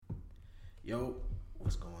Yo,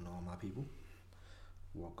 what's going on, my people?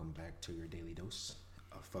 Welcome back to your daily dose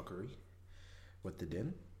of fuckery with the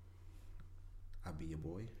den. I'll be your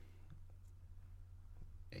boy,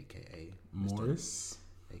 aka Morris,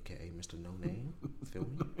 aka Mr. No Name. Feel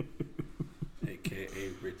me? AKA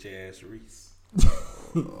Rich Ass Reese.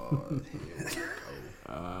 Oh, here we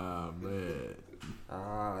go.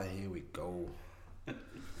 man. Here we go.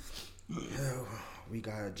 Yo, we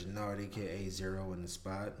got Jannard, aka Zero, in the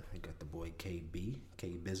spot. We got the boy KB,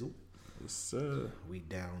 K Bizzle. Yes, sir. We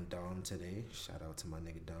down Dom today. Shout out to my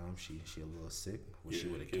nigga Dom. She a little sick. Wish she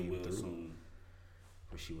would have came through. Soon.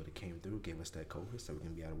 Wish she would have came through, gave us that COVID so we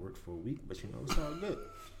can be out of work for a week. But you know, it's all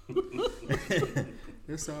good.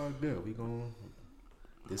 It's all good. We gon'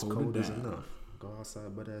 this Hold cold it is down. enough. Go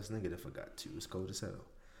outside, butt ass nigga that forgot to. It's cold as hell.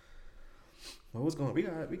 Well, what's going? We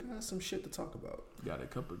got some shit to talk about. Got a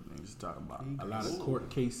couple of things to talk about. You A lot of guys- court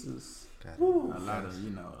cases. Got A lot of,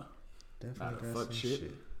 definitely lot of got fuck some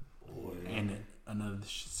shit. Boy. And another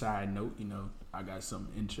side note, I got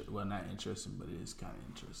something well, not interesting, but it is kind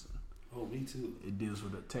of interesting. Oh, me too. It deals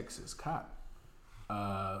with a Texas cop.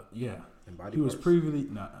 Yeah. And body He was parts? previously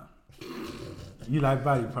You like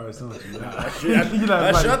body parts, don't you? That's You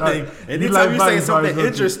like your body thing. parts. Anytime like you body say something parts, don't you?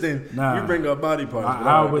 interesting, Nah. you bring up body parts.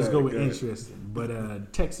 I always go with interesting.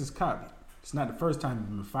 But Texas cop, it's not the first time he's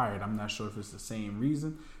been fired. I'm not sure if it's the same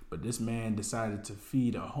reason, but this man decided to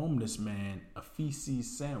feed a homeless man a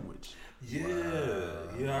feces sandwich.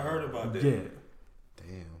 Yeah, I heard about that. Yeah,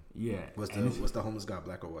 Damn. yeah. What's the homeless guy,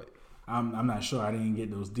 black or white? I'm not sure. I didn't get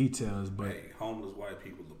those details, but Hey, homeless white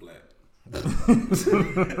people are black. I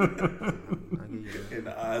get you. In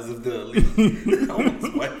the eyes of the elite,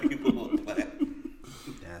 homeless white people are black.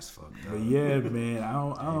 That's fucked up. but yeah, man, I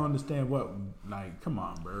don't understand what. Like, come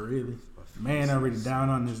on, bro, really? Man, already down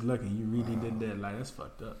on his luck, and you really did that. Like, that's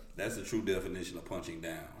fucked up. That's the true definition of punching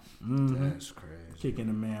down. That's crazy. Kicking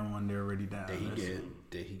a man when they're already down.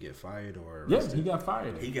 Did he get fired or Yeah, arrested? he got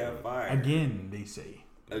fired. He got fired Again, they say.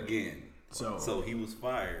 Again. So he was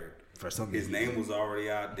fired. For something. His name was already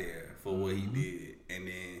out there for what he did, and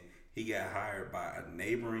then he got hired by a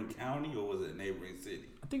neighboring county, or was it a neighboring city?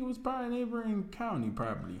 I think it was probably a neighboring county,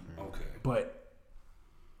 probably. Okay. But,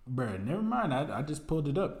 bruh, never mind. I just pulled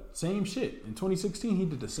it up. Same shit. In 2016, he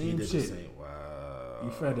did the same shit. Wow. He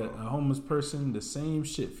fed a homeless person the same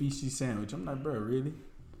shit, feces sandwich. I'm like, bruh, really?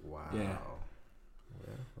 Wow. Yeah.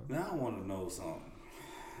 Now I want to know something,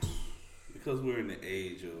 because we're in the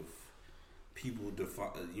age of people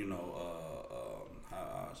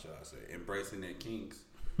how should I say, embracing their kinks.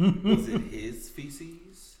 Was it his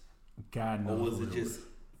feces, God knows. or was what it just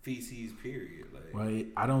feces? Period. Like, Well,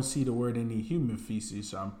 I don't see the word any human feces,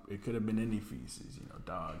 so it could have been any feces.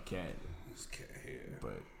 Dog, cat. this cat here.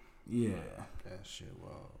 But yeah, That shit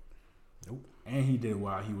wild. Nope. and he did it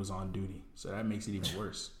while he was on duty, so that makes it even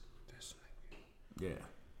worse. This Yeah.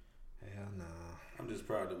 hell nah. I'm just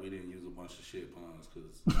proud that we didn't use a bunch of shit puns,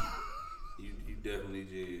 because you definitely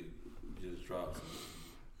did just drop some.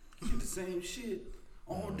 You did the same shit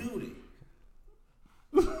on duty.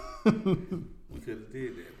 We could have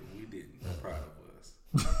did that, but we didn't. I'm proud of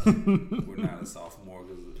us. We're not a sophomore,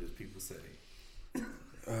 as people say.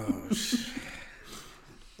 Oh shit.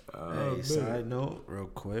 Hey, man. side note, real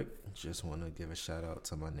quick. Just want to give a shout out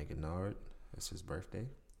to my nigga Nard. It's his birthday.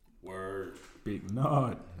 Word. Big nod.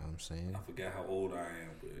 You know what I'm saying? I forgot how old I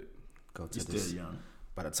am, but Go to You're this. still young.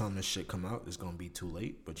 By the time this shit come out, it's gonna be too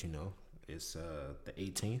late. But it's the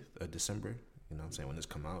 18th of December. You know what I'm saying? When this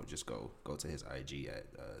come out, just go to his IG at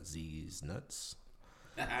Z's Nuts.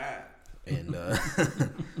 And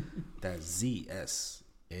that's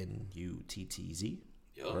ZSNUTTZ.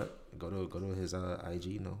 yo, Right? Go to his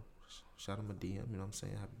IG, shout him a DM, you know what I'm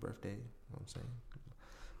saying? Happy birthday, you know what I'm saying?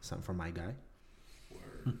 Something for my guy.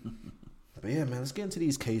 word. But yeah, man, let's get into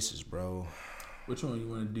these cases, bro. Which one you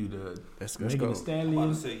want to do? Let's Megan go. Thee I'm Stallion? about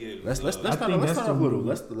to say, yeah. Let's I start think that's off the little.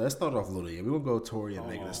 one. Let's start off little. Yeah, we gonna go Tory and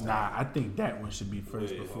Megan Thee Stallion. Nah, I think that one should be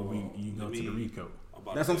first Wait, before hold on. you go Let to the me- RICO.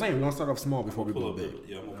 That's what I'm saying. We're gonna start off small before we pull go up big.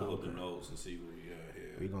 I'm gonna pull up the notes and see what we got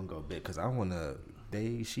here. We gonna go big because I wanna. I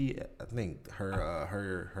think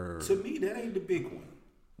her. To me, that ain't the big one.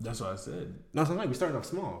 That's what I said. No, so like we starting off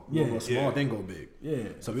small. We Yeah. gonna go small, Yeah. then go big. Yeah.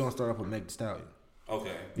 So we gonna start off with Megan Thee Stallion.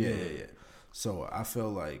 Okay. Yeah. So I feel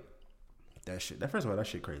like first of all, that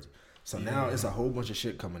shit crazy. So now it's a whole bunch of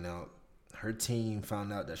shit coming out. Her team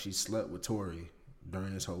found out that she slept with Tory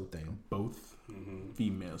during this whole thing. Both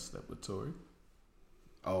females slept with Tory.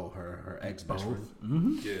 Oh, her ex best friend.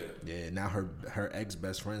 Mm-hmm. Yeah. Yeah, now her ex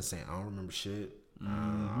best friend saying I don't remember shit. I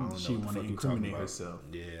don't know She what the want to fuck you talking incriminate about. herself.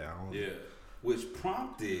 Yeah, I don't. Yeah. Which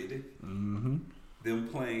prompted them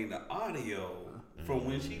playing the audio from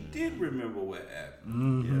when she did remember what happened.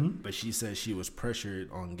 Mm-hmm. Yeah, but she said she was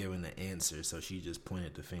pressured on giving the answer, so she just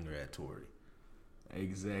pointed the finger at Tory.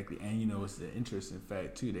 Exactly. And you know, it's an interesting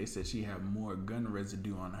fact too. They said she had more gun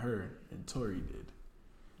residue on her than Tory did.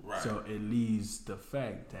 Right. So it leaves the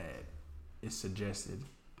fact that it suggested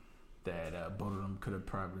that both of them could have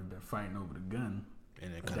probably been fighting over the gun.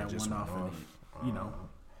 And it kind of just went off. And, you know,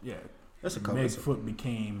 yeah. That's a Meg's foot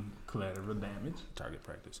became collateral damage. Target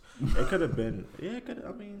practice. It could have been. Yeah, it could.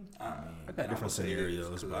 I mean, I got different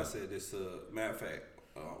scenarios. Because I said this. Matter of fact,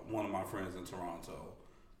 one of my friends in Toronto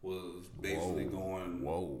was basically going.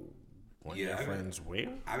 Whoa. One of your friends where?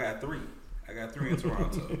 I got 3. I got 3 in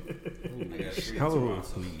Toronto. I got 3 in Toronto.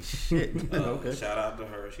 Holy shit. Okay. Shout out to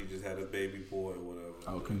her. She just had a baby boy or whatever.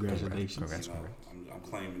 Oh, congratulations. Congrats. You know, I'm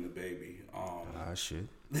claiming the baby. Shit.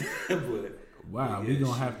 But wow, we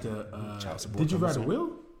gonna have to. Did you write a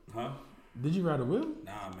will? Huh? Did you write a will?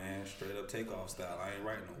 Nah, man. Straight up takeoff style. I ain't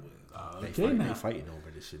writing no will. They fighting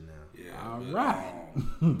over this shit now. Yeah. All but,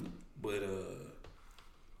 right. But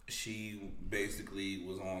she basically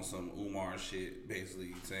was on some Umar shit,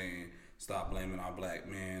 basically saying stop blaming our black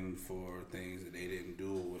men for things that they didn't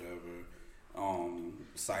do or whatever.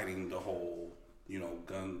 Citing the whole, you know,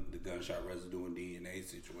 the gunshot residue and DNA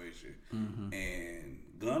situation. Mm-hmm. And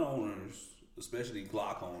gun owners, especially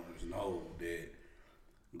Glock owners, know that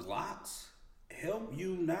Glocks help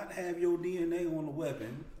you not have your DNA on the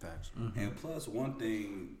weapon. Facts. Mm-hmm. And plus, one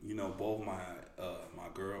thing, you know, both my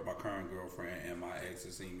current girlfriend and my ex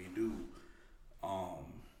have seen me do.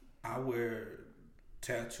 I wear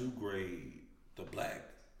tattoo grade, the black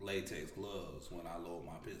latex gloves when I load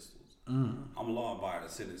my pistols. I'm a law-abiding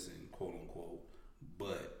citizen, quote unquote,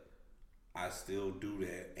 but I still do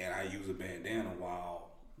that, and I use a bandana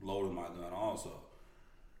while loading my gun also.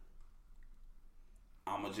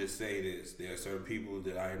 I'm gonna just say this: there are certain people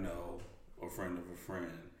that I know, a friend of a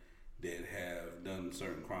friend, that have done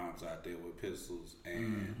certain crimes out there with pistols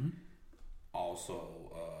and also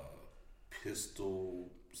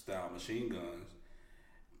pistol-style machine guns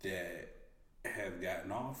that have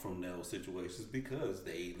gotten off from those situations because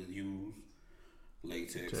they use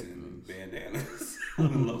latex and bandanas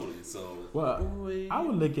when loaded. So, I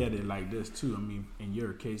would look at it like this too. I mean, in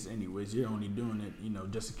your case, anyways, you're only doing it, you know,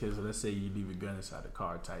 just because. Let's say you leave a gun inside the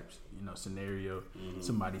car, types, you know, scenario.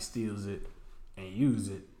 Somebody steals it and use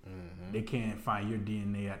it. They can't find your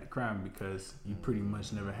DNA at the crime because you pretty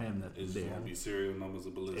much never had nothing it's there. gonna be serial numbers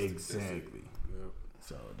of ballistics. Exactly.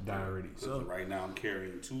 So already. So right now I'm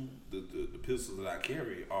carrying two. The pistols that I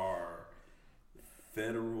carry are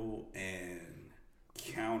federal and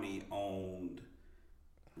county owned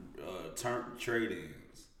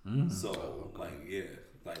trade-ins. So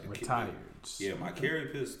like retired. My carry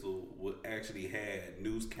pistol would actually had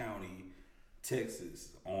News County,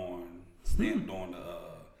 Texas stamped on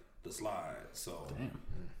the slide. So damn.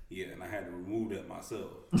 Yeah, and I had to remove that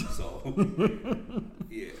myself. So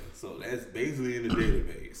yeah, so that's basically in the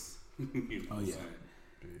database. You know what I'm saying?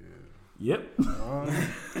 Yep.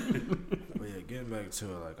 But yeah, getting back to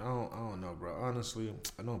it, like I don't know, bro. Honestly,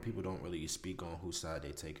 I know people don't really speak on whose side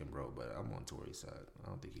they taking, bro. But I'm on Tory's side. I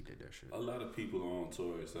don't think he did that shit. A lot of people are on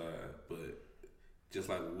Tory's side, but just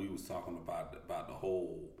like we was talking about the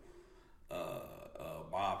whole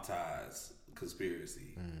mob ties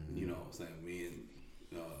conspiracy. You know what I'm saying? Me and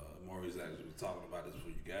Maurice actually was talking about this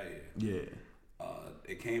before you got here. Yeah.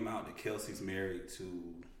 It came out that Kelsey's married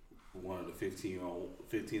to one of the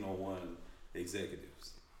 1501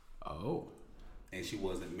 executives. Oh. And she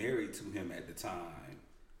wasn't married to him at the time,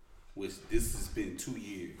 which this has been 2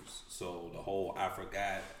 years. So the whole I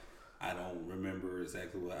forgot, I don't remember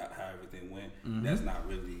exactly how everything went. That's not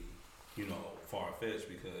really, far-fetched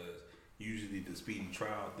because usually the speedy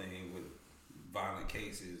trial thing with violent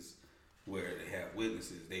cases where they have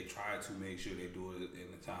witnesses, they try to make sure they do it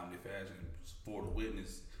in a timely fashion for the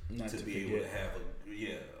witness to be able to have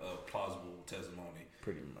a plausible testimony.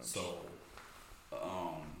 Pretty much. So,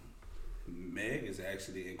 Meg is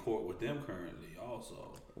actually in court with them currently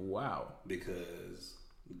also. Wow. Because,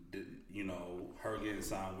 her getting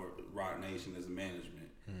signed with Rock Nation as a management.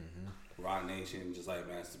 Rock Nation, just like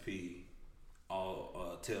Master P,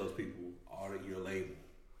 tells people, audit your label.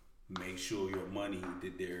 Make sure your money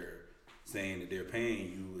that they're saying that they're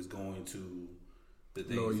paying you is going to the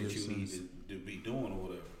things that you need to be doing or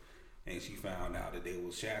whatever. And she found out that they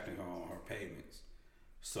was shafting her on her payments.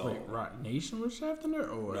 So wait, Rock Nation was shafting her,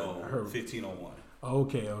 or no, her 1501.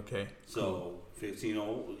 Okay. So cool.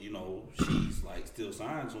 1501, she's like still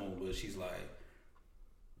signed to him, but she's like,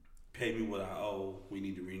 pay me what I owe. We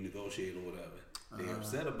need to renegotiate or whatever. They're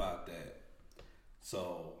upset about that.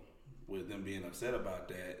 So with them being upset about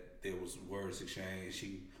that, there was words exchanged.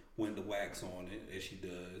 She went to wax on it, as she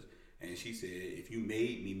does, and she said, "If you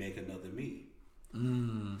made me, make another me."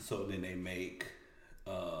 So then they make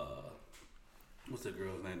what's the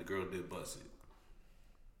girl's name? The girl did Bust It.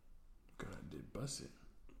 Girl did Bust It.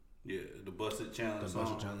 Yeah, the Bust It challenge. The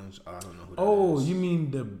Bust It challenge. I don't know who that is. You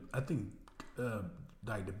mean I think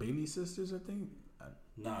like the Bailey sisters? I think.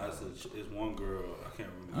 Nah, it's one girl. I can't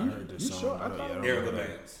remember. I heard this song. Sure? I thought Erica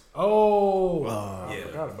Banks. Oh, yeah. I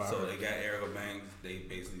forgot about her. So they got Erica Banks. They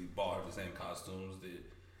basically bought her the same costumes that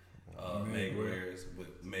Meg wears,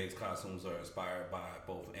 but Meg's costumes are inspired by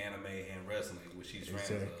both anime and wrestling, which she's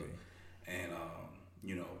fans of. And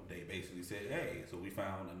they basically said, "Hey, so we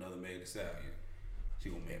found another Meg Thee Stallion. She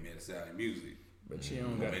gonna make Meg Thee Stallion music, but she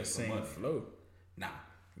don't got the same flow." Nah,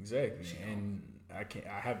 exactly. And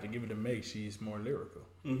I have to give it to Meg. She's more lyrical.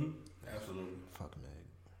 Absolutely. Fuck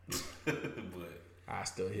Meg. But I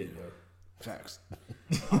still hit though. Facts.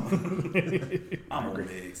 I'm on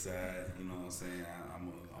Meg's side. You know what I'm saying? I'm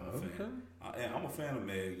a fan. I'm a fan of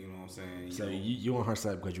Meg. You know what I'm saying? So you on her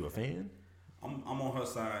side because you a fan? I'm on her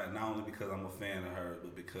side not only because I'm a fan of her,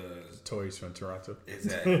 but because Tori's from Toronto.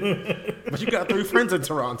 Exactly. But you got 3 friends in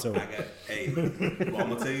Toronto. I'm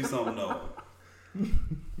gonna tell you something though.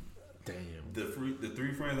 Damn. The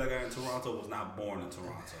 3 friends I got in Toronto was not born in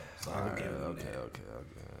Toronto. So okay.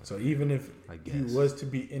 So even if he was to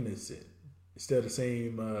be innocent, still the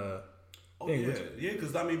same thing. Yeah,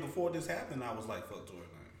 because I mean, before this happened, I was like, "Fuck Tory Lane."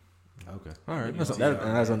 Okay, all right,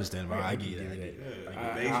 that's understandable. I get it.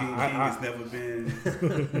 Yeah, Beijing King has never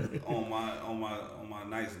been on my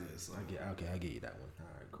nice list. So. I get you that one. All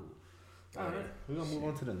right, cool. All right, we're gonna move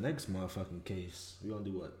on to the next motherfucking case. We're gonna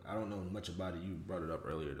do what? I don't know much about it. You brought it up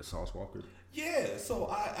earlier, the Sauce Walker. Yeah, so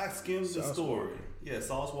I skimmed the story. Yeah,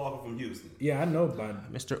 Sauce Walker from Houston. Yeah, I know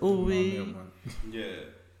about Mr. Ooey. Yeah,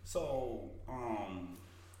 so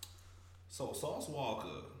Sauce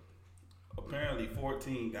Walker, apparently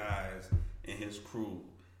 14 guys in his crew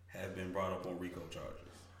have been brought up on RICO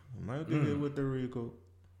charges. Might be good with the RICO.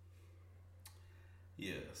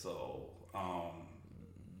 Yeah, so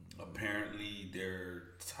apparently they're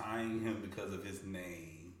tying him because of his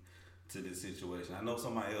name to this situation. I know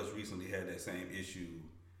somebody else recently had that same issue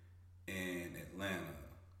in Atlanta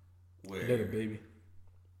where Little Baby.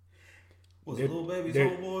 Was it Little Baby's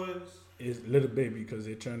homeboys? It's Little Baby because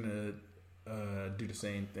they're trying to do the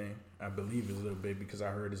same thing. I believe it's Little Baby because I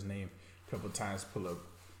heard his name a couple times pull up.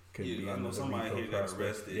 I know somebody here got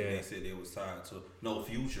arrested and they said they was tied to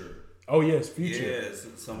Future. Oh yes, Future. Yes,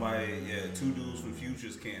 somebody. 2 dudes from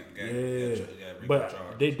Future's camp got but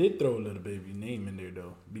charged. they did throw a Little Baby name in there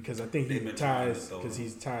though because I think he's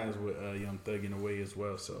ties with Young Thug in a way as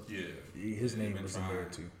well. So his name was in there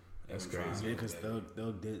too. That's crazy. Yeah, because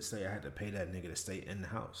Thug did say I had to pay that nigga to stay in the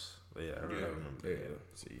house. But I remember.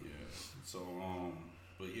 So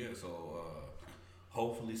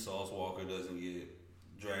hopefully Sauce Walker doesn't get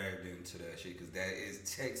dragged into that shit because that is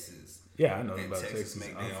Texas. Yeah, I know and about Texas.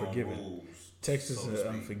 Unforgiving. Rules, Texas is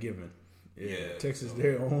unforgiving. Yeah, Texas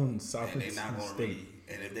their own sovereign state.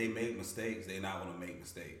 And if they make mistakes, they're not gonna make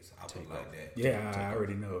mistakes. I put it like that. Yeah, I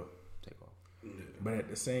already know. Take off. Yeah. But at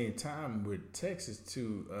the same time, with Texas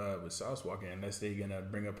too, with Sauce Walker, unless they're gonna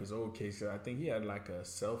bring up his old case, I think he had like a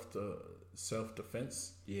self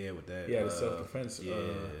defense. Yeah, with that. Yeah, the self defense. Yeah,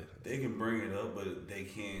 they can bring it up, but they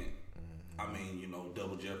can't. I mean,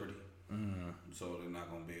 double jeopardy. So they're not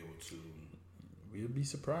gonna be able to. We'll be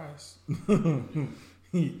surprised.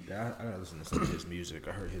 Yeah, I gotta listen to some of his music.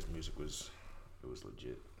 I heard his music was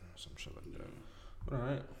legit, some shit like that. But all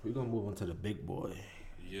right, we're gonna move on to the big boy.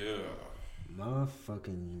 Yeah.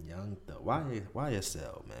 Motherfucking Young Thug.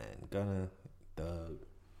 YSL, man. Gunna, Thug.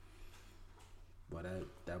 But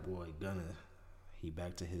that boy Gunna, he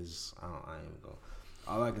back to his. I ain't even go.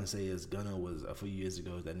 All I can say is Gunna was a few years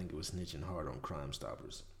ago. That nigga was snitching hard on Crime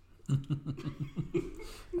Stoppers.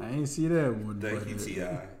 I ain't see that one. Thank you,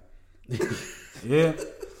 T.I. Yeah,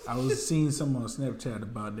 I was seeing some on Snapchat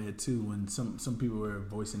about that too. When some people were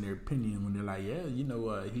voicing their opinion when they're like, "Yeah,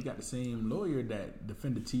 he got the same lawyer that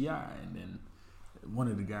defended T.I." And then one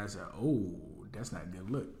of the guys said, "Oh, that's not good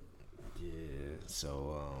look." Yeah,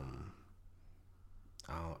 so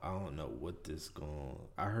I don't know what this going.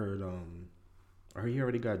 I heard he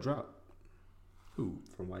already got dropped. Who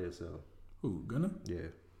from YSL? Who Gunna?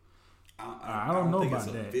 Yeah. I don't know think about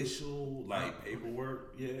it's that. Official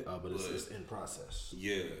paperwork yet. But it's in process.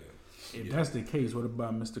 Yeah. If that's the case, what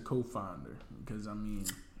about Mr. Co-founder? Because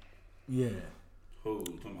yeah. Who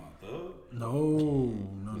talking about Thug? No.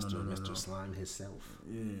 Mr. Slime himself.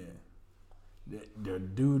 Yeah. The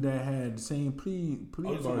dude that had the same plea.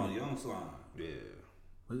 Oh, you talking about Young Slime? Yeah.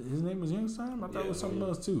 His name was Young Slime? I thought it was something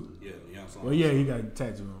else too. Yeah, Young Slime. Well, yeah, he got a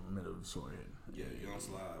tattoo in the middle of his forehead. Yeah, Young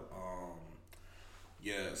Slime.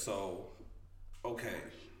 Yeah, so, okay.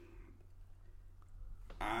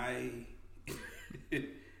 I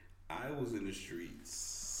was in the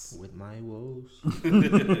streets with my woes, and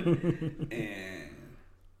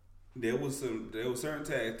there were certain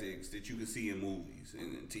tactics that you could see in movies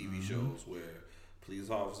and in TV shows where police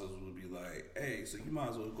officers would be like, "Hey, so you might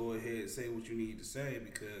as well go ahead and say what you need to say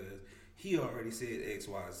because he already said X,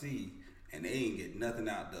 Y, Z, and they ain't get nothing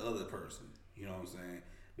out the other person." You know what I'm saying?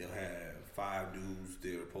 They'll have 5 dudes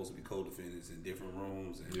that are supposed to be co-defendants in different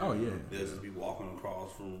rooms, and they'll just be walking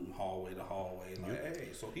across from hallway to hallway, like,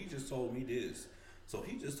 "Hey, so he just told me this, so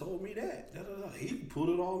he just told me that. Da, da, da. He put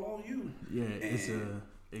it all on you." Yeah, and it's a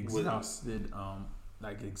exhausted,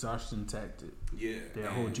 like exhaustion tactic. Yeah,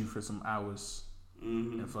 they'll hold you for some hours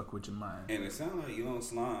and fuck with your mind. And it sounded like Young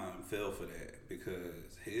Slime fell for that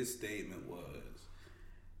because his statement was,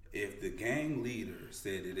 if the gang leader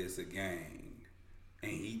said that it's a gang,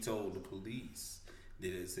 and he told the police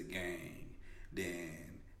that it's a gang,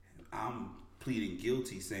 then I'm pleading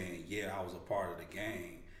guilty saying, yeah, I was a part of the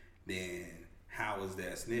gang. Then how is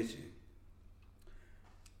that snitching?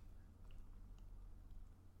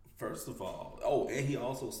 First of all, and he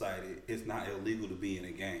also cited it's not illegal to be in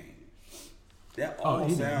a gang. That all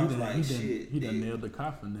sounds like shit. He done nailed the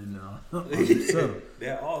coffin in there.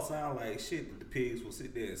 That all sounds like shit that the pigs will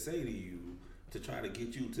sit there and say to you to try to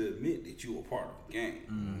get you to admit that you were part of the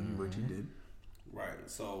gang. Which he did. Right.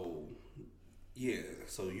 So, yeah.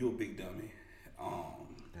 So you a big dummy.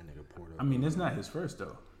 That nigga poured up. I mean, that's not his first,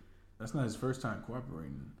 though. That's not his first time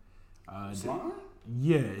cooperating. Slime?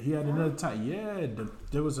 Yeah, he had another time. Yeah,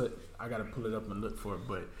 there was I got to pull it up and look for it,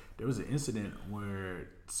 but there was an incident where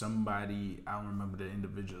somebody, I don't remember the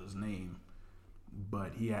individual's name,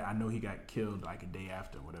 but I know he got killed like a day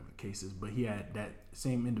after, whatever the case is, but he had that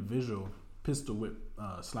same individual pistol whip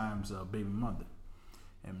Slime's baby mother,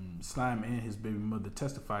 and Slime and his baby mother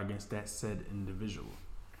testify against that said individual.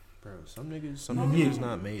 Bro, some niggas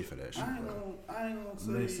not made for that shit, bro. I ain't gonna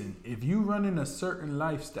say. Listen, if you running a certain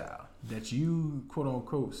lifestyle that you quote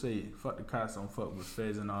unquote say fuck the cops, don't fuck with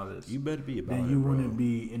feds and all this, you better be about then it, you bro. wouldn't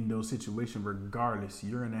be in those situations regardless.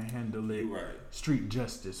 You're gonna handle it street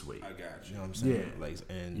justice way. I got you. You know what I'm saying? Yeah. Like,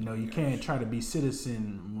 and you can't try to be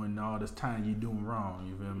citizen when all this time you doing wrong.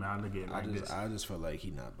 You feel me? I look at it like this. I just feel like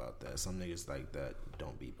he not about that. Some niggas like that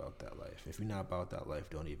don't be about that life. If you're not about that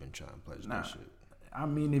life, don't even try and pledge that shit. I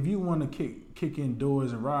mean, if you want to kick in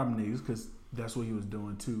doors and rob niggas, because that's what he was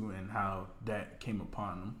doing too, and how that came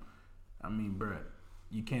upon him. I mean, bruh,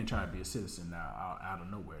 you can't try to be a citizen now out of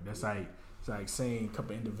nowhere. That's like it's like saying a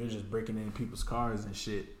couple individuals breaking into people's cars and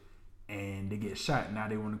shit, and they get shot. Now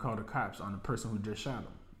they want to call the cops on the person who just shot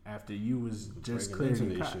them after you was just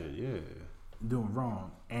clearly caught doing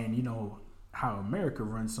wrong. And you know how America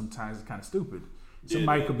runs sometimes is kind of stupid.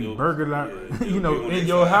 Somebody could be burgled out, in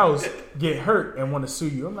your house, get hurt, and want to sue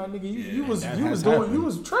you. I'm like, nigga, you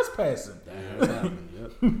was trespassing. That happened.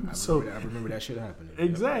 Yep. I remember that shit happening.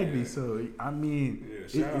 Exactly. Yeah. So I mean,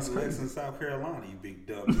 it's crazy. In South Carolina, you big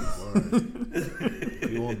dummy.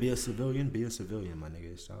 If you want to be a civilian, my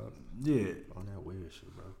nigga. Stop. Yeah. On that weird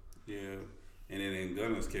shit, bro. Yeah. And then in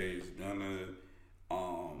Gunna's case,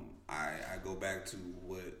 I go back to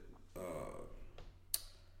what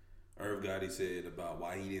Irv Gotti said about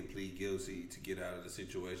why he didn't plead guilty to get out of the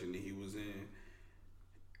situation that he was in.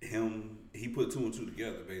 He put 2 and 2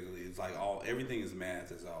 together. Basically, it's like everything is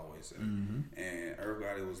math, as I always say. Mm-hmm. And Irv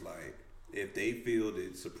Gotti was like, if they feel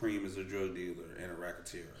that Supreme is a drug dealer and a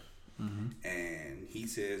racketeer, and he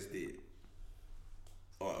says that,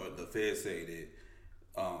 or the feds say that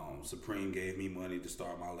Supreme gave me money to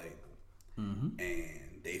start my label,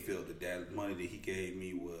 and they feel that money that he gave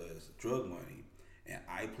me was drug money, and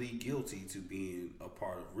I plead guilty to being a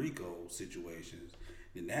part of RICO situations,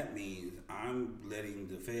 then that means I'm letting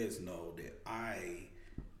the feds know that I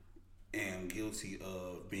am guilty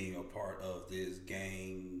of being a part of this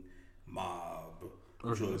gang, mob,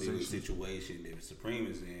 drug dealing situation that Supreme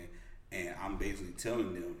is in, and I'm basically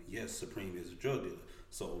telling them, yes, Supreme is a drug dealer.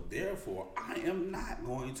 So therefore, I am not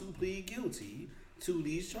going to plead guilty to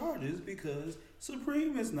these charges because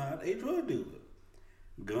Supreme is not a drug dealer.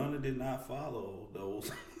 Gunna did not follow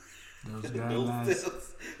those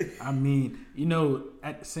guidelines. I mean,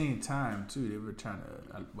 at the same time too, they were trying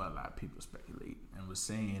to. Well, a lot of people speculate and was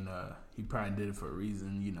saying he probably did it for a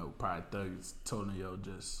reason. Probably thugs told him, "Yo,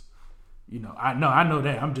 just." I know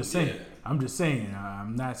that. I'm just saying. Yeah.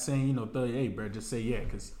 I'm not saying, thug, hey, bro, just say yeah,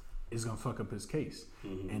 because it's gonna fuck up his case.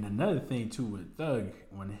 And another thing too with Thug,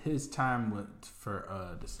 when his time went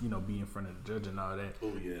for be in front of the judge and all that.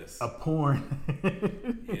 Oh yes. A porn.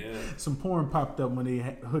 Yeah. Some porn popped up when they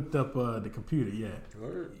hooked up the computer. Yeah.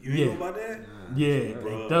 You know about that? Yeah.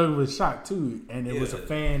 And Thug was shocked too, and it was a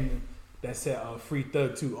fan that said "Free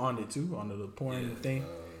Thug" too on it too on the little porn thing.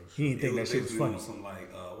 He didn't think that shit was funny. Some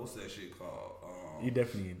like what's that shit called? You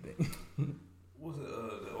definitely didn't think. What's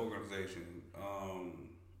the organization?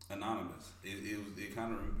 Anonymous. It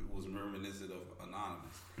kind of was reminiscent of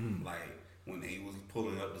Anonymous. Like when he was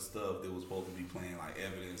pulling up the stuff that was supposed to be playing like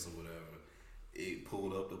evidence or whatever, it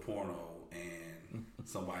pulled up the porno and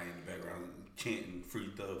somebody in the background chanting "Free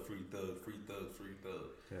Thug, Free Thug, Free Thug, Free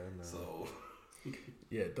Thug." Yeah, no. So.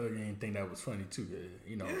 Yeah, Thug didn't think that was funny too.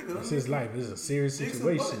 It's his life. It's a serious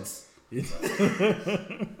situation. It's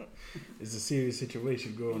a serious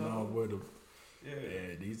situation going on with him.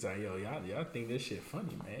 Yeah, he's like, yo, y'all think this shit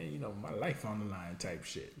funny, man. My life on the line type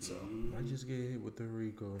shit. So I just get hit with the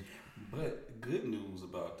RICO. But good news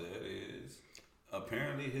about that is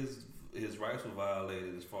apparently his rights were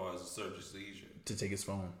violated as far as a search and seizure. To take his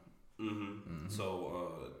phone.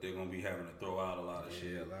 So they're gonna be having to throw out a lot of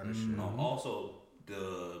shit. A lot of shit. Also,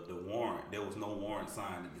 the warrant, there was no warrant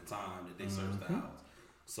signed at the time that they searched the house,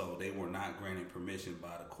 so they were not granted permission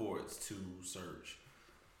by the courts to search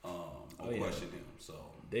or question him. So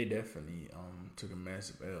they definitely took a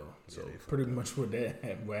massive L. So pretty much what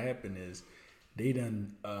happened is they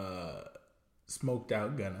done smoked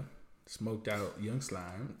out Gunna. Smoked out Young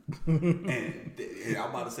Slime. and I'm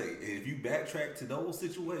about to say, if you backtrack to those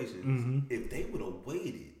situations, if they would have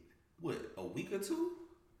waited, a week or two?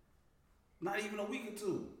 Not even a week or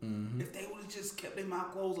two. If they would have just kept their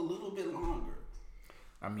mouth closed a little bit longer.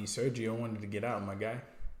 I mean, Sergio wanted to get out, my guy.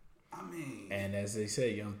 I mean. And as they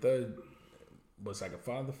say, Young Thug was like a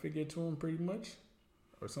father figure to him pretty much.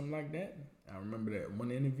 Or something like that. I remember that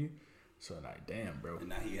one interview. So like, damn, bro. And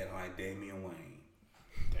now he had like Damian Wayne.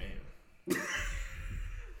 Damn. That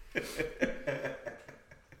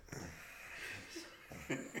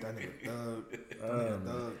nigga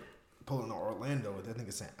Thug pulling to Orlando. That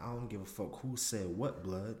nigga saying, I don't give a fuck who said what,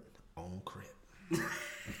 blood on Crip.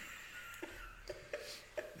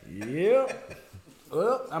 Yeah.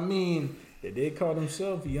 Well, I mean, they did call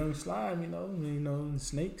themselves Young Slime,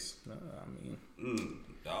 snakes. I mean,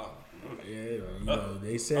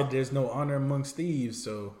 they said there's no honor amongst thieves,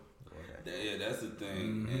 so. Yeah, that's the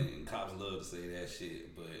thing, and cops love to say that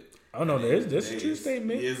shit, but that's a true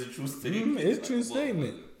statement. It is a true statement. It's a true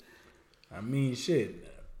statement. I mean, shit.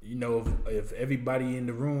 If everybody in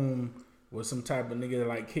the room was some type of nigga that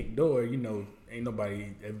like kick door, ain't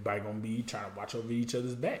everybody gonna be trying to watch over each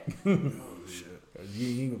other's back.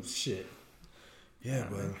 Shit. Yeah,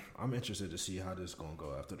 but I'm interested to see how this gonna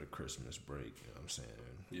go after the Christmas break. You know what I'm saying?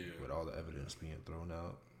 Yeah. With all the evidence being thrown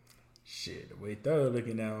out. Shit, the way Thug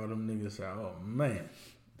looking at all them niggas, oh man.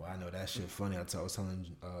 But I know that shit funny. I was telling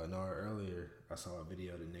Nara earlier, I saw a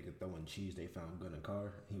video of the nigga throwing cheese. They found Gunna in a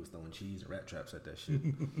car. He was throwing cheese and rat traps at that shit.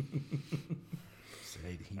 So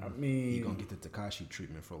he gonna get the Tekashi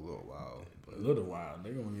treatment for a little while. They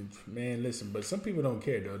gonna get, man. Listen, but some people don't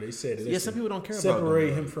care though. They said, some people don't care.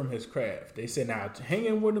 Separate him from his craft. They said now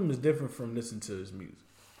hanging with him is different from listening to his music.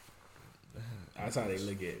 That's how they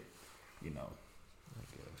look at it,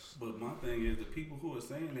 But my thing is, the people who are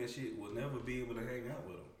saying that shit will never be able to hang out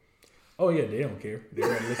with him. Oh yeah, they don't care. They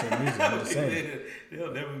don't listen to music. I'm just saying.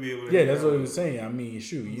 They'll never be able to. Yeah, that's what he was saying. I mean,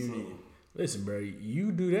 shoot, listen, bro.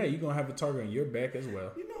 You do that, you're gonna have a target on your back as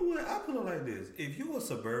well. You know what? I put it like this: if you're a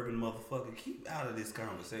suburban motherfucker, keep out of this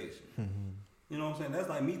conversation. You know what I'm saying? That's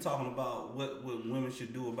like me talking about what women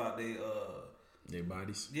should do about their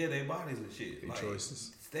bodies. Yeah, their bodies and shit. Their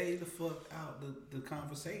choices. Stay the fuck out the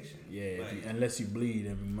conversation. Yeah, unless you bleed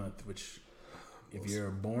every month, which if you're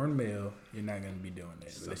a born male, you're not gonna be doing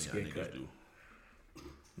that unless you get cut.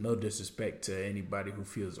 No disrespect to anybody who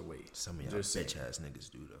feels away. Some of y'all bitch ass niggas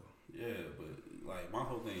do though. Yeah, but like my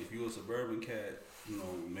whole thing, if you're a suburban cat,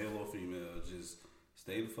 male or female, just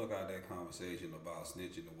stay the fuck out of that conversation about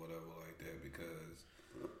snitching or whatever like that, because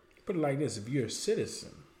put it like this: if you're a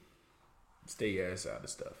citizen, stay your ass out of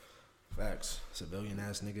stuff. Facts. Civilian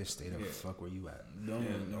ass niggas, stay the fuck where you at.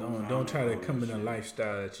 Don't try to come in a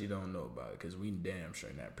lifestyle that you don't know about, because we damn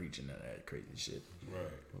sure not preaching none of that crazy shit.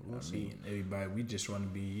 Right. I mean, everybody, we just want to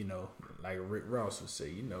be, like Rick Ross would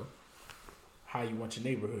say, how you want your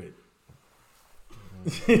neighborhood.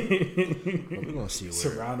 We're gonna see where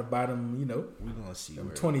surrounded by them, we're gonna see them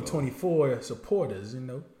 2024 supporters,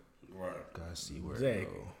 Right. Gotta see where exactly. it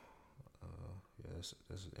go.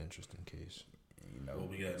 That's an interesting case. What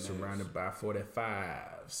we got surrounded by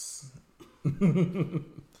 45s.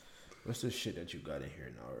 What's the shit that you got in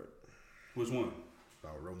here, Nard? Which one?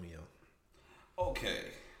 About Romeo. Okay.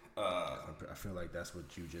 I feel like that's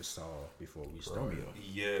what you just saw before we started. Romeo.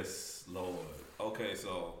 Yes, Lord. Okay,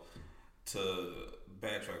 so to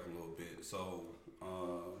backtrack a little bit, so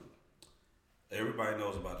everybody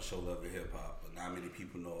knows about the show Love and Hip Hop, but not many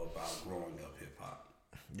people know about Growing Up Hip Hop.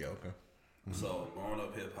 Yeah, okay. Mm-hmm. So Growing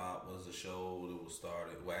Up Hip Hop was a show that was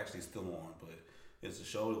started, well, actually still on, but it's a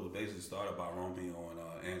show that was basically started by Romeo and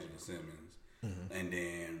Angela Simmons. Mm-hmm. And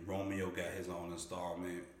then Romeo got his own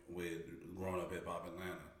installment with Growing Up Hip Hop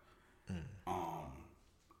Atlanta.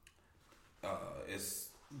 It's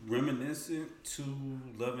reminiscent to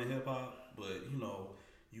Love and Hip Hop, but you know,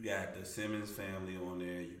 you got the Simmons family on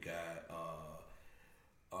there. You got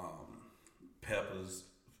Pepper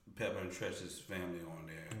and Tresh's family on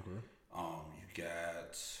there. Okay. You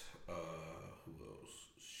got who else?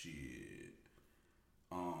 Shit.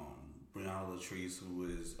 Brianna Latrice, who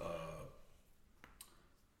is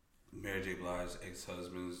Mary J. Blige's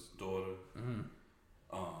ex-husband's daughter.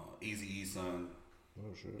 Eazy-E's son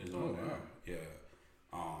is on there. Yeah.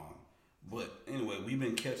 But anyway, we've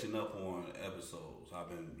been catching up on episodes. I've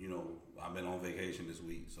been on vacation this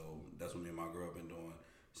week, so that's what me and my girl been doing,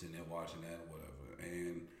 sitting there watching that or whatever.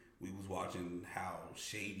 And we was watching how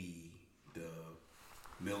shady the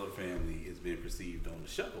Miller family has been perceived on the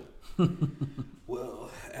show.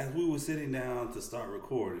 Well, as we were sitting down to start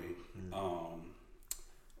recording,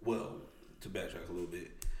 to backtrack a little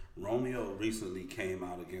bit, Romeo recently came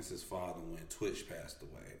out against his father when Twitch passed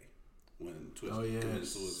away. When Twitch committed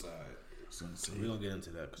suicide. We're going to get into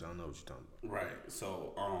that because I don't know what you're talking about. Right.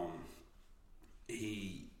 So,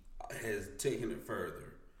 he has taken it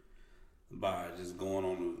further by just going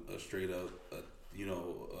on a straight up,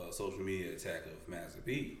 social media attack of Master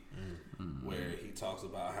P, where he talks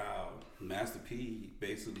about how Master P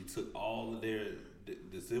basically took all of the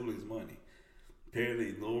siblings' money.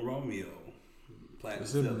 Apparently, Lil Romeo, the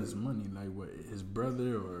siblings' money, like what? His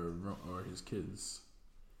brother or his kids?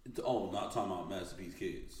 Oh, not talking about Master P's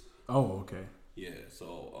kids. Oh, okay. Yeah.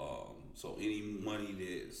 So any money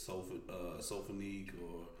that Sophonique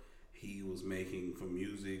or he was making from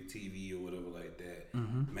music, TV, or whatever like that,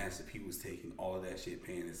 Master P was taking all of that shit,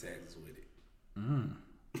 paying his taxes with it.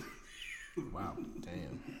 Wow.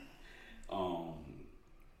 Damn.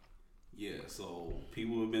 Yeah, so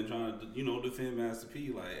people have been trying to, defend Master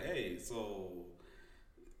P, like, hey, so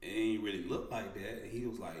it ain't really look like that. And he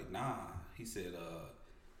was like, nah. He said,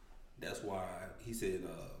 that's why, he said,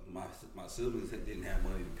 my siblings didn't have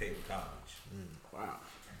money to pay for college. Wow.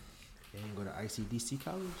 They didn't go to ICDC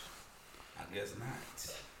college? I guess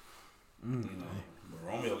not. But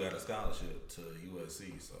Romeo got a scholarship to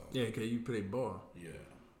USC, so. Yeah, because you play ball. Yeah.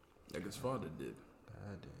 Like his father did.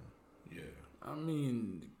 Goddamn. Yeah. I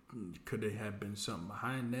mean, could there have been something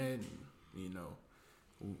behind that?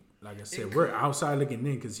 Like I said, we're outside looking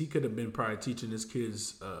in because he could have been probably teaching his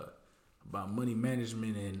kids about money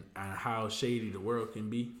management and how shady the world can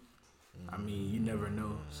be. I mean, you never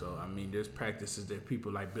know. So, I mean, there's practices that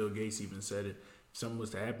people like Bill Gates even said it. If something was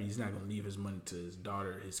to happen, he's not going to leave his money to his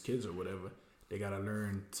daughter, his kids or whatever. They got to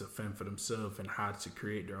learn to fend for themselves and how to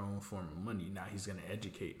create their own form of money. Now he's going to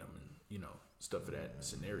educate them and, stuff of that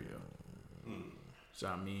scenario. So,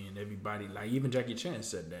 I mean, everybody, like even Jackie Chan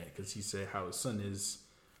said that because he said how his son is,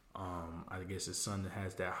 I guess his son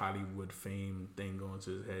has that Hollywood fame thing going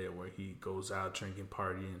to his head where he goes out drinking,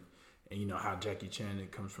 partying, and how Jackie Chan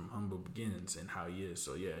comes from humble beginnings and how he is.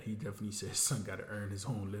 So, yeah, he definitely said his son got to earn his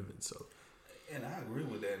own living. So. And I agree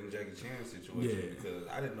with that in Jackie Chan's situation because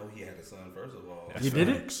I didn't know he had a son, first of all. You did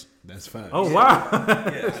it? That's facts. Oh, wow. I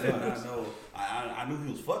did not know. I knew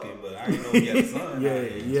he was fucking, but I didn't know he had a son.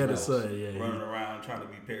 He had a son, running around trying to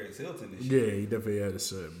be Paris Hilton and shit. Yeah, he definitely had a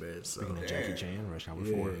son, man. So. Speaking of Jackie Chan, Rush Hour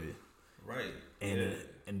 4. Right.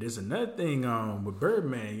 And there's another thing with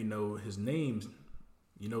Birdman, his name's,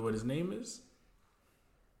 you know what his name is?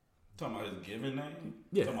 Talking about his given name?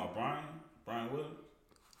 Yeah. Talking about Brian Williams?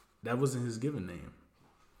 That wasn't his given name.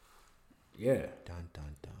 Yeah. Dun,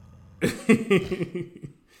 dun, dun.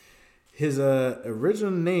 His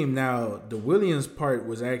original name, now the Williams part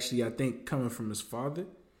was actually, I think, coming from his father.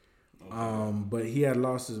 Okay. But he had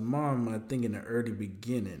lost his mom, I think, in the early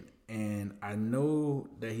beginning. And I know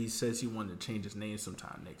that he says he wanted to change his name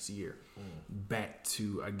sometime next year back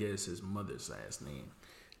to, I guess, his mother's last name.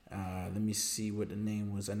 Let me see what the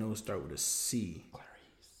name was. I know it started with a C. Clarice.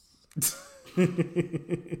 The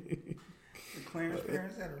Clarence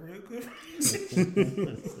parents had a real good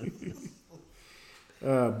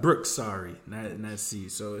Brooks, sorry, not C.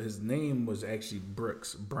 So his name was actually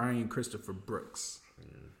Brooks. Brian Christopher Brooks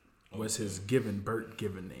was his given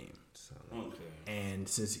name. Okay. And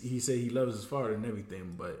since he said he loves his father and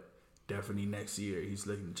everything, but definitely next year he's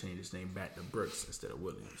looking to change his name back to Brooks instead of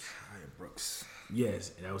Williams. Hi, Brooks.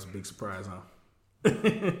 Yes, and that was a big surprise, huh?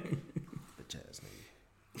 Bitch ass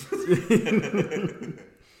nigga.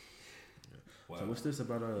 Wow. So what's this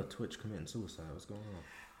about Twitch committing suicide? What's going on?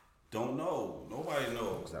 Don't know. Nobody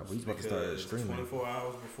knows. We about to start streaming. 24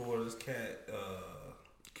 hours before this cat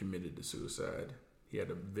committed to suicide. He had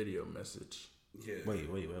a video message. Yeah. Wait,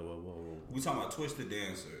 whoa. We talking about Twitch the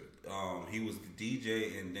Dancer. He was the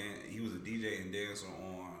DJ and he was a DJ and dancer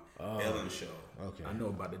on Ellen's show. Okay. I know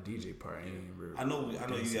about the DJ part. I know you got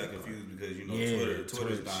confused because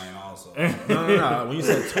Twitter's dying also. No. When you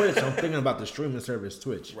said Twitch, I'm thinking about the streaming service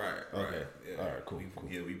Twitch. Right. Okay. Yeah. All right. Cool.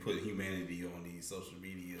 Yeah, we put humanity on these social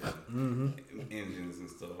media engines and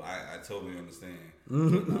stuff. I totally understand.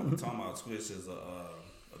 But now we're talking about Twitch as a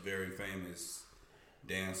very famous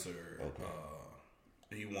dancer. Okay.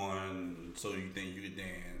 He won So You Think You Could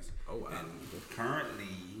Dance. Oh, wow. And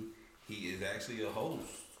currently, he is actually a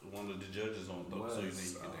host, one of the judges on So You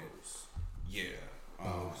Think You Could Dance. Yeah.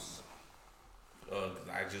 Cause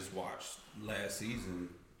I just watched last season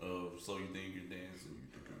of So You Think You Could Dance. And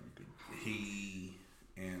he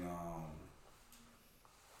and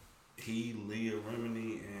Leah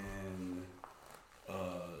Remini and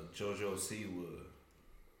JoJo Siwa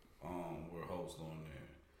were hosts on there.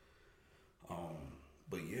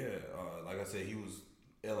 But yeah, like I said, he was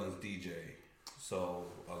Ellen's DJ,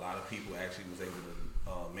 so a lot of people actually was able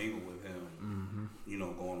to mingle with him,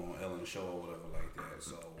 going on Ellen's show or whatever like that.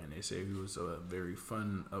 So, and they say he was a very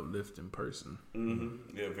fun, uplifting person.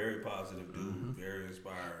 Yeah, very positive dude, very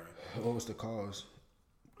inspiring. What was the cause?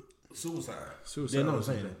 Suicide. Yeah, no, I'm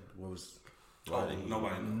saying what was. Nobody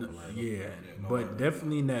knows. Yeah, but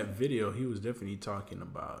definitely in that video, he was definitely talking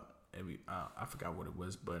about I forgot what it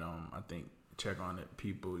was, but I think check on it,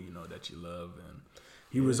 people that you love, and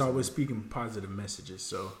he was always speaking positive messages.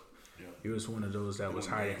 So he was one of those that was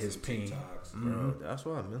hiding his pain. Bro, that's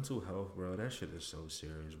why mental health, bro. That shit is so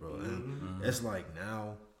serious, bro. And it's like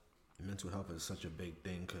now, mental health is such a big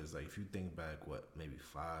thing because, like, if you think back, maybe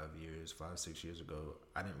 5-6 years ago,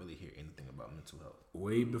 I didn't really hear anything about mental health.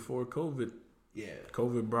 Way before COVID. Yeah,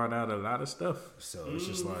 COVID brought out a lot of stuff. So it's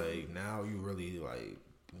just like now you really like.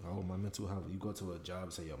 Oh, my mental health. You go to a job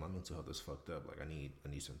and say, yo, my mental health is fucked up. Like, I need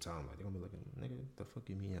some time. Like, they're gonna be like, nigga, the fuck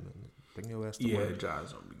you mean? Bring your ass to work.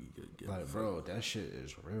 Jobs don't be good. Like, bro, that shit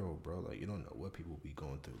is real, bro. Like, you don't know what people be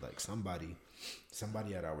going through. Like, somebody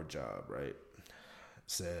at our job, right,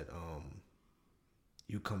 said,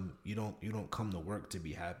 you don't come to work to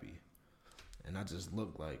be happy. And I just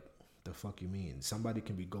looked like, the fuck you mean? Somebody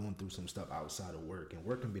can be going through some stuff outside of work, and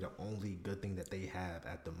work can be the only good thing that they have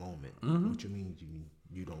at the moment. What you mean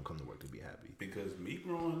you don't come to work to be happy? Because me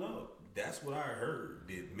growing up, that's what I heard.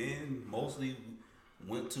 That men mostly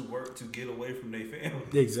went to work to get away from their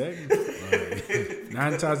family. Exactly. 9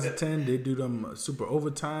 times out of 10, they do them super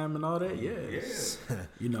overtime and all that. Yes.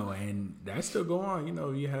 And that still go on.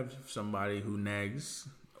 You have somebody who nags,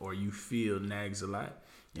 or you feel nags a lot.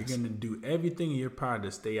 You're going to do everything in your power to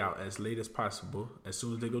stay out as late as possible. As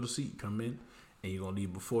soon as they go to sleep, come in, and you're going to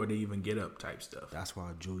leave before they even get up type stuff. That's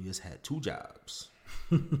why Julius had 2 jobs.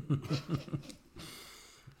 Oh,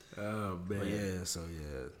 man. But yeah, so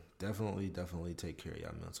yeah, definitely take care of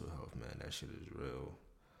your mental health, man. That shit is real.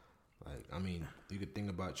 Like, I mean, you could think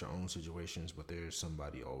about your own situations, but there's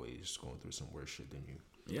somebody always going through some worse shit than you.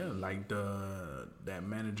 Yeah, like that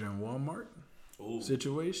manager in Walmart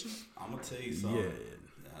situation. I'm going to tell you something. Yeah.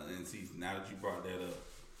 And see, now that you brought that up,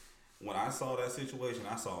 when I saw that situation,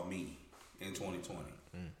 I saw me in 2020.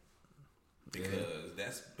 Because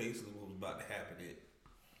that's basically what was about to happen.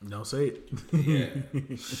 Don't say it. Yeah,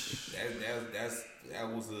 that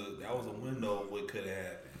was a window of what could have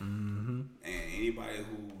happened. And anybody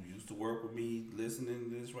who used to work with me listening to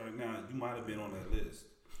this right now, you might have been on that list.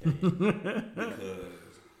 Because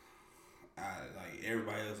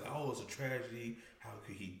everybody else, it's a tragedy. How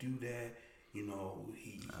could he do that?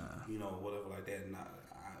 Whatever like that. And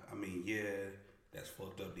I mean, yeah, that's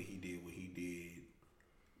fucked up that he did what he did.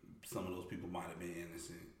 Some of those people might have been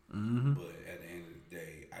innocent, but at the end of the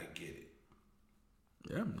day, I get it.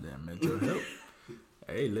 Yeah, that mental health.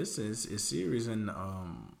 Hey, listen, it's serious, and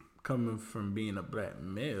coming from being a black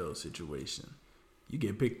male situation, you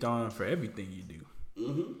get picked on for everything you do.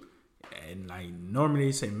 And like normally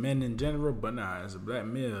they say men in general, but nah, as a black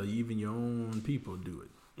male, even your own people do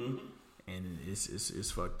it. And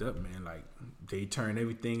it's fucked up, man. Like, they turn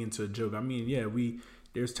everything into a joke. I mean, yeah,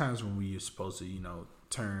 there's times when we are supposed to,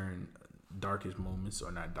 turn darkest moments,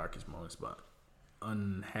 or not darkest moments, but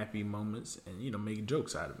unhappy moments, and make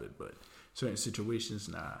jokes out of it. But certain situations,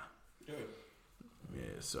 nah. Yeah.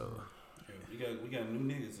 So we got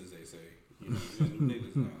new niggas, as they say. You know, we got new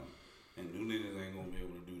niggas now, and new niggas ain't gonna be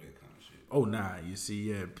able to do that kind of shit. Oh nah, you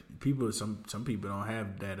see, people. Some people don't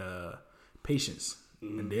have that patience,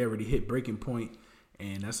 and they already hit breaking point,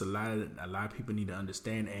 and that's a lot of people need to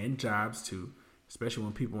understand, and jobs too, especially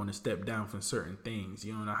when people want to step down from certain things.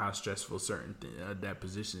 You don't know how stressful certain that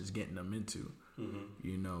position is getting them into.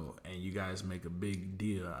 You know, and you guys make a big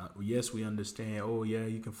deal. Yes, we understand. Oh yeah,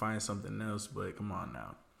 you can find something else, but come on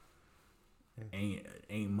now,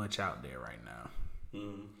 ain't much out there right now.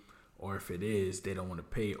 Or if it is, they don't want to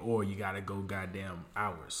pay, or you gotta go goddamn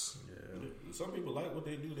hours. Yeah. Some people like what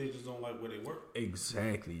they do, they just don't like where they work.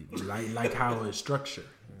 Exactly, like how it's structured,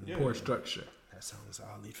 poor structure. That sounds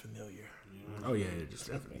oddly familiar. Oh yeah, it just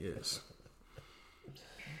definitely is.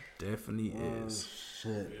 Definitely is.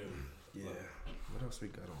 Shit. Yeah. What else we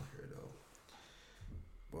got on here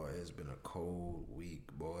though? Boy, it's been a cold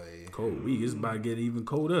week, boy. Cold week. It's about to get even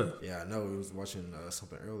colder. Yeah, I know. We was watching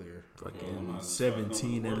something earlier. Fucking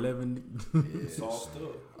 17, 11. It's all stuff.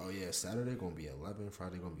 Oh yeah, Saturday gonna be 11.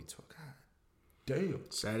 Friday gonna be 12. God damn.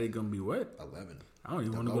 Saturday gonna be what? 11. I don't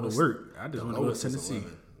even want to go to work. I just want to go to Tennessee.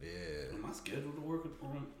 Yeah. Am I scheduled to work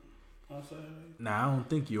on Saturday? Nah, I don't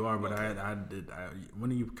think you are, but I did.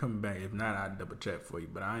 When are you coming back? If not, I'll double check for you.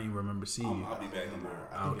 But I ain't remember seeing you. I'll be back tomorrow.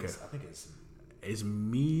 I think it's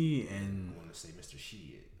me and. I want to say Mr.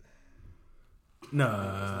 Shit. No.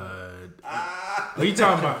 Are you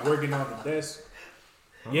talking about working on the desk?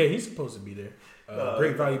 Huh? Yeah, he's supposed to be there.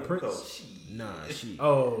 Great Value Prince. Nah, she.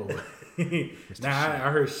 Oh. Nah, I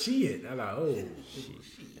heard shit. I like, oh,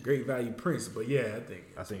 Great Value Prince. But yeah, I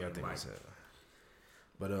think it's that.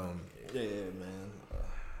 But yeah, man.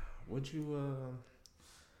 What's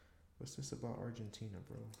this about Argentina,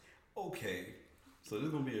 bro? Okay, so this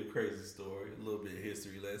is gonna be a crazy story, a little bit of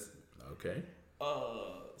history lesson. Okay.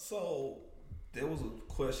 So there was a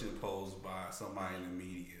question posed by somebody in the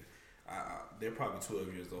media. They're probably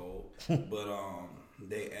 12 years old, but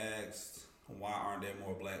they asked, why aren't there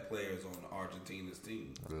more black players on Argentina's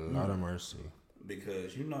team? A lot of mercy.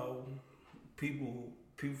 Because people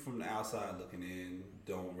from the outside looking in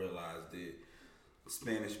don't realize that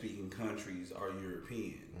Spanish-speaking countries are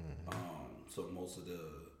European. So most of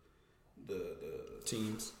the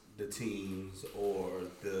teams, or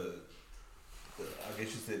the I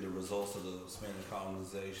guess you said the results of the Spanish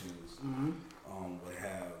colonizations would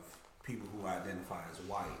have people who identify as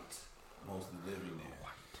white mostly living there.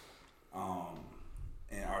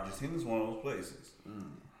 And Argentina is one of those places.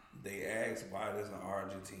 They asked, why doesn't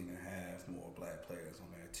Argentina have more black players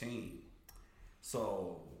on their team?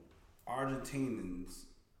 So Argentinians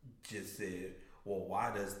just said, well,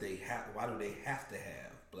 why do they have to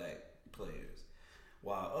have black players?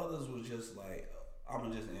 While others were just like, I'm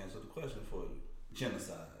gonna just answer the question for you: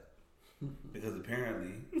 genocide. Because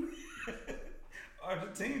apparently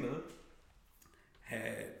Argentina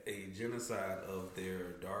had a genocide of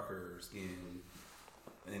their darker skinned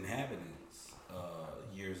inhabitants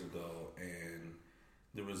years ago, and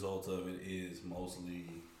the result of it is mostly,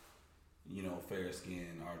 fair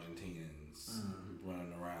skinned Argentinians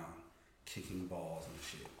running around kicking balls and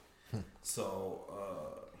shit. So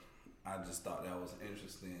I just thought that was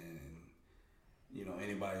interesting, and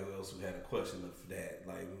anybody else who had a question of that,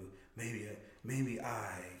 like maybe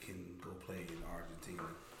I can go play in Argentina.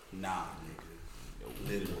 Nah, nigga.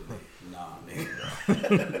 Literally, nah,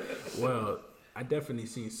 nigga. Well, I definitely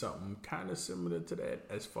seen something kind of similar to that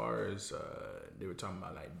as far as they were talking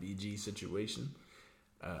about like BG situation.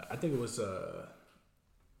 I think it was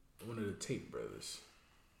one of the Tate brothers.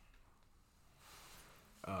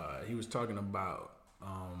 He was talking about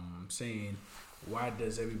saying, why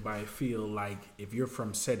does everybody feel like if you're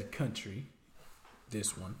from said country,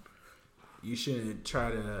 this one, you shouldn't try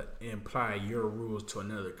to imply your rules to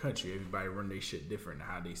another country. Everybody run their shit different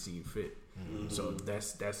how they seem fit. So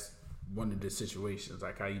that's one of the situations,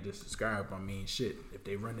 like how you just described. I mean, shit, if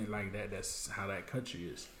they run it like that, that's how that country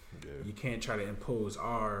is. Yeah. You can't try to impose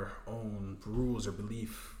our own rules or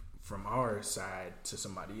belief from our side to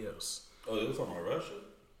somebody else. Oh, they were talking about Russia?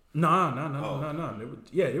 No.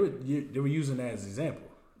 They were using that as an example.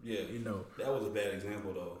 Yeah. That was a bad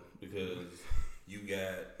example, though, because you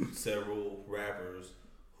got several rappers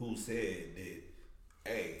who said that,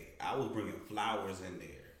 hey, I was bringing flowers in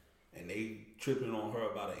there, and they tripping on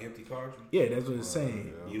her about an empty cartridge. Yeah, that's what it's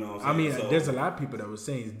saying. You know what I'm saying? I mean, there's a lot of people that were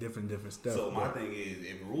saying different stuff. So my thing is,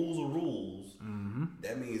 if rules are rules,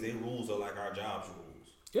 that means their rules are like our jobs rules.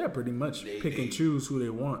 Yeah, pretty much. Pick and choose who they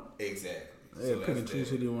want. Exactly. Yeah, pick and choose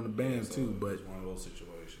who they want to ban too. But it's one of those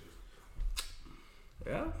situations.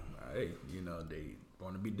 Yeah, hey, they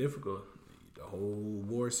want to be difficult. the whole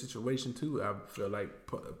war situation too. I feel like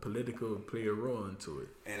political play a role into it.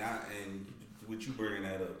 And with you bringing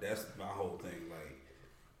that up, that's my whole thing. Like,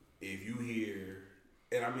 if you hear,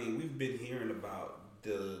 and I mean, we've been hearing about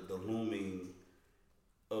the looming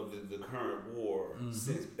of the current war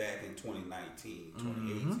since back in 2019,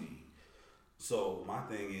 2018. So my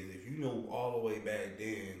thing is, if you know all the way back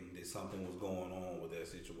then that something was going on with that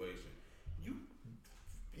situation,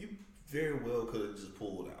 you very well could have just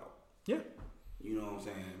pulled out. Yeah. You know what I'm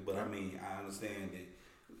saying? But I mean, I understand that,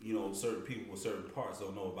 you know, certain people with certain parts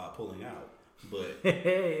don't know about pulling out. But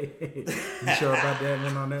you sure about that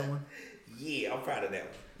one on that one? Yeah, I'm proud of that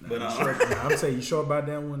one. But I'm saying, you sure about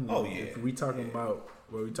that one? Oh yeah. If we talking about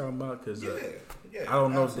what we talking about? Because yeah, I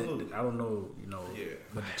don't know. absolutely. I don't know. You know,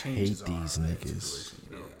 what the changes hate these are. niggas.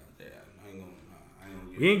 You know? Yeah. I ain't gonna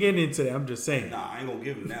We ain't getting into that. I'm just saying. Nah, I ain't gonna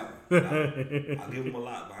give him that one. Nah, I'll give him a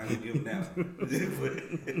lot, but I ain't gonna give him that one.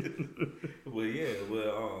 but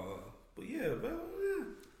yeah,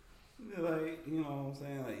 like, you know what I'm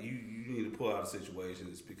saying? Like, you need to pull out of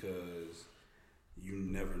situations because you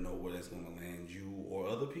never know where that's gonna land you or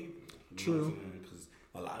other people. True. Because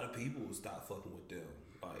a lot of people will stop fucking with them.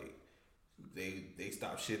 Like, they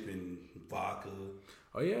stop shipping vodka.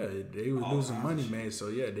 Oh yeah, they were losing money, man. So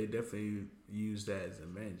yeah, they definitely use that as an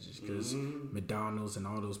advantage because McDonald's and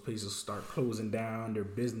all those places start closing down their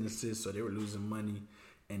businesses, so they were losing money,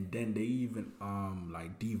 and then they even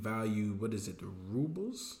like devalue, what is it, the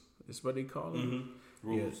rubles? Is what they call them.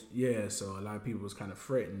 Rubles. Yeah. So a lot of people was kind of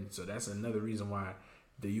fretting. So that's another reason why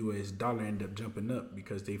the U.S. dollar ended up jumping up,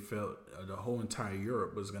 because they felt the whole entire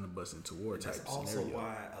Europe was going to bust into war type That's also scenario.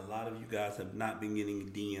 why a lot of you guys have not been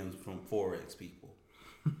getting DMs from Forex people.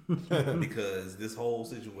 Because this whole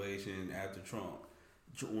situation after Trump,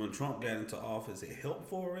 when Trump got into office, it helped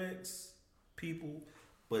Forex people,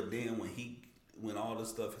 but then when all this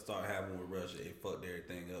stuff started happening with Russia, it fucked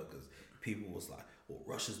everything up because people was like, well,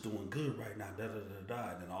 Russia's doing good right now, da da da da,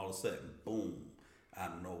 and then all of a sudden, boom,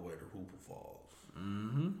 out of nowhere, the hooper falls.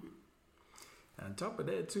 And on top of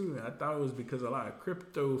that too, I thought it was because a lot of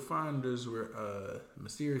crypto founders were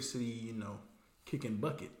mysteriously, you know, kicking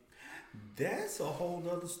bucket. That's a whole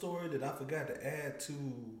nother story that I forgot to add to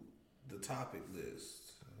the topic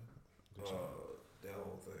list. That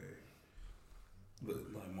whole thing. But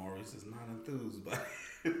like, Maurice is not enthused by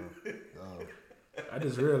it. I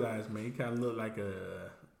just realized, man, he kind of looked like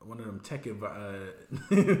one of them tech founders.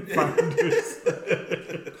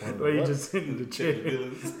 Where you just sitting in the chair.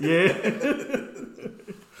 Yeah.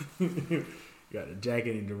 Got a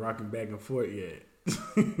jacket and you're rocking back and forth. Yeah.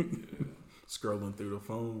 Scrolling through the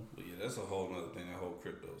phone. But yeah, that's a whole nother thing, that whole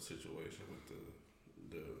crypto situation with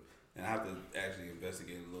the and I have to actually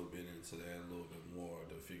investigate a little bit into that a little bit more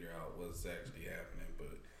to figure out what's actually happening.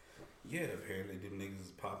 But yeah, apparently them niggas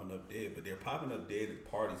is popping up dead, but they're popping up dead in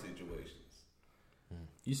party situations.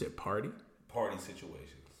 You said party? Party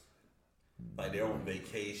situations. Like they're on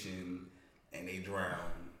vacation and they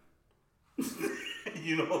drown.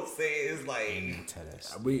 You know what I'm saying? It's like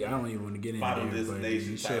I don't even want to get into Final there,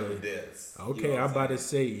 Destination but type of deaths. Okay, you know I'm about to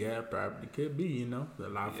say, yeah, probably could be, you know. A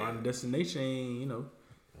lot of Final Destination ain't, you know.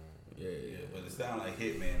 Yeah, but it sounds like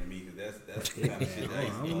Hitman to me, because that's the kind of shit that I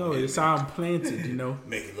don't know. It sounds planted, you know.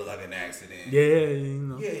 Make it look like an accident. Yeah, you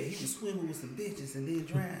know. Yeah, he was swimming with some bitches and then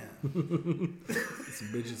drowned. Some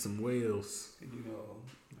bitches, some whales. You know.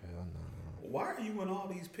 Hell no. Why are you in all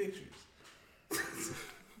these pictures?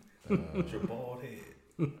 With your bald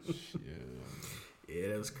head. Yeah,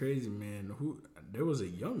 that was crazy, man. There was a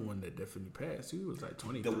young one that definitely passed. He was like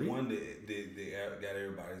 23. The one that got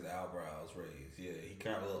everybody's eyebrows raised. Yeah, he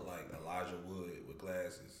kind of looked like Elijah Wood with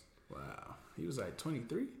glasses. Wow, he was like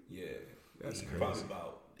 23. Yeah, that's crazy.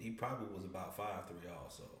 He probably was about 5'3"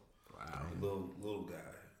 also. Wow, little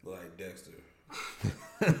guy, look like Dexter.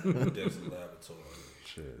 Dexter Laboratory.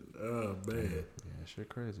 Shit. Oh man. Yeah, shit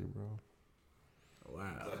crazy, bro.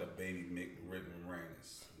 Wow. It's like a baby Rick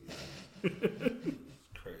Moranis.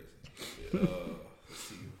 It's crazy. Let's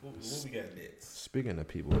see. What we got next? Speaking of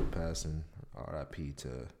people passing, R.I.P.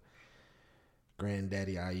 to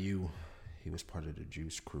Granddaddy IU. He was part of the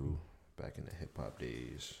Juice Crew back in the hip hop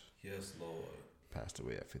days. Yes, Lord. Passed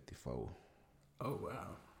away at 54. Oh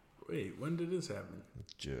wow. Wait, when did this happen?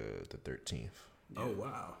 The 13th. Yeah. Oh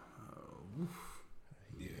wow.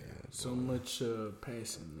 Yeah. So much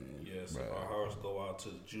passing, man. Yes, right. Our hearts go out to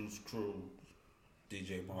the Juice Crew,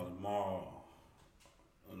 DJ Marley Marl,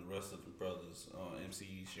 and the rest of the brothers,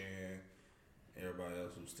 MC Sharon, everybody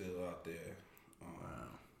else who's still out there. Wow.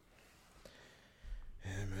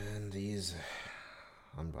 Yeah, man,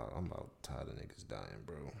 I'm about tired of niggas dying,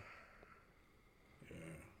 bro.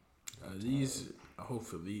 Yeah. These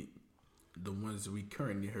hopefully the ones we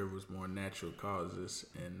currently heard was more natural causes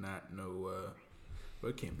and not no. But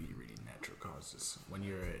it can't be really natural causes when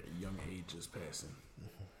you're at a young age is passing.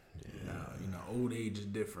 Yeah. Old age is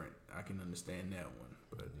different. I can understand that one,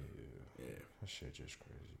 but yeah, that shit just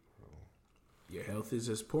crazy, bro. Your health is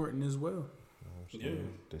as important as well.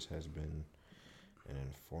 This has been an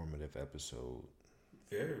informative episode.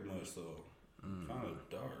 Very much so. Kind of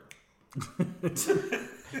dark.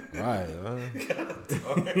 Right, huh?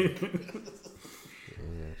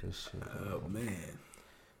 Yeah, this shit. Oh man.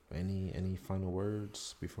 Any final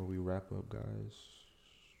words before we wrap up, guys?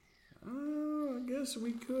 I guess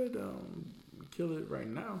we could kill it right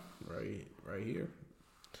now, right here.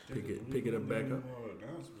 Pick it up back up.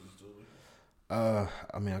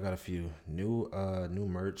 I mean, I got a few new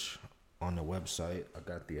merch on the website. I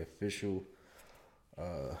got the official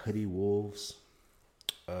Hoodie Wolves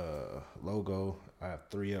logo. I have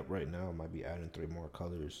 3 up right now. I might be adding 3 more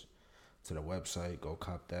colors to the website. Go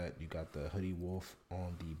cop that. You got the Hoodie Wolf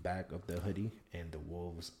on the back of the hoodie and the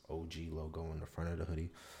Wolves OG logo on the front of the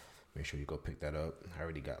hoodie. Make sure you go pick that up. I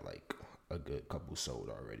already got like a good couple sold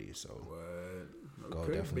already, so go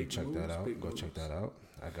definitely check that out. Check that out.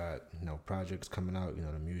 I got projects coming out.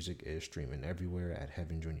 The music is streaming everywhere at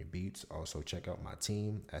Heaven Junior Beats. Also check out my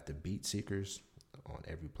team at the Beat Seekers on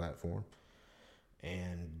every platform,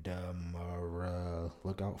 and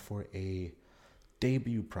look out for a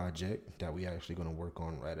debut project that we actually going to work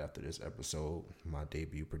on right after this episode. My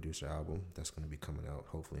debut producer album that's going to be coming out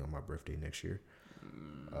hopefully on my birthday next year,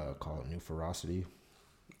 called New Ferocity.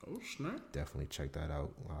 Oh snap! Definitely check that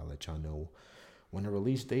out. I'll let y'all know when the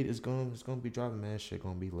release date is going. It's gonna be dropping, man. Shit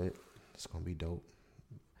gonna be lit. It's gonna be dope.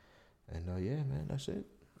 And yeah, man, that's it.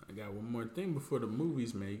 I got one more thing before the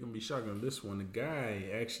movies, man. You're gonna be shocked on this one. The guy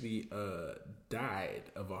actually died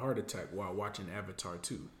of a heart attack while watching Avatar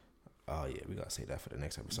 2. Oh yeah, we gotta say that for the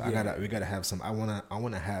next episode. Yeah. We gotta have some. I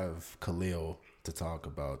wanna have Khalil to talk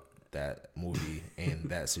about that movie and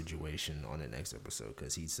that situation on the next episode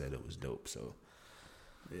because he said it was dope. So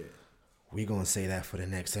yeah, we gonna say that for the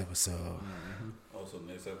next episode. Mm-hmm. Also,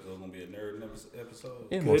 next episode gonna be a nerd episode.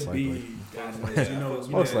 Yeah, most likely.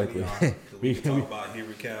 Most likely. We talk about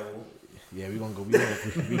Henry Cavill. Yeah, we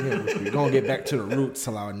gonna get back to the roots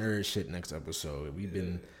of our nerd shit next episode. We've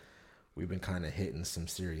been kind of hitting some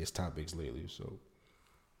serious topics lately, so.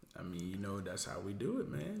 I mean, that's how we do it,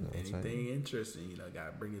 man. Anything interesting,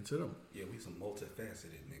 gotta bring it to them. Yeah, we some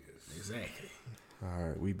multifaceted niggas. Exactly. All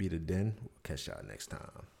right, we be the Den. We'll catch y'all next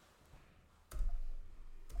time.